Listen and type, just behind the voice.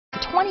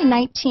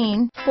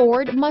2019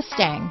 Ford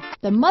Mustang.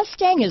 The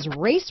Mustang is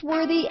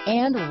race-worthy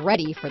and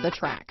ready for the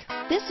track.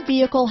 This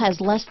vehicle has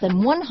less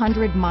than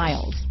 100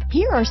 miles.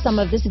 Here are some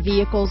of this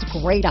vehicle's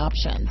great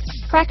options: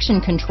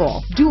 traction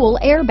control, dual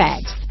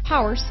airbags,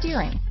 power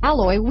steering,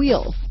 alloy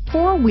wheels,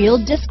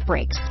 four-wheel disc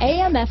brakes,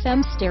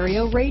 AM/FM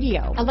stereo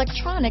radio,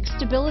 electronic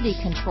stability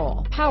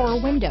control, power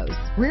windows,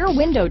 rear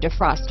window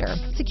defroster,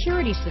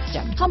 security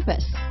system,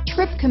 compass,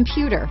 trip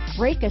computer,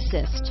 brake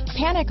assist,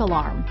 panic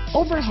alarm,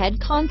 overhead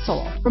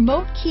console,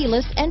 remote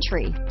keyless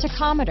entry,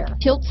 tachometer,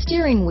 tilt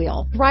steering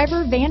wheel,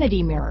 driver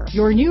vanity mirror.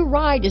 Your new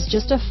ride is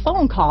just a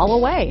phone call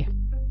away.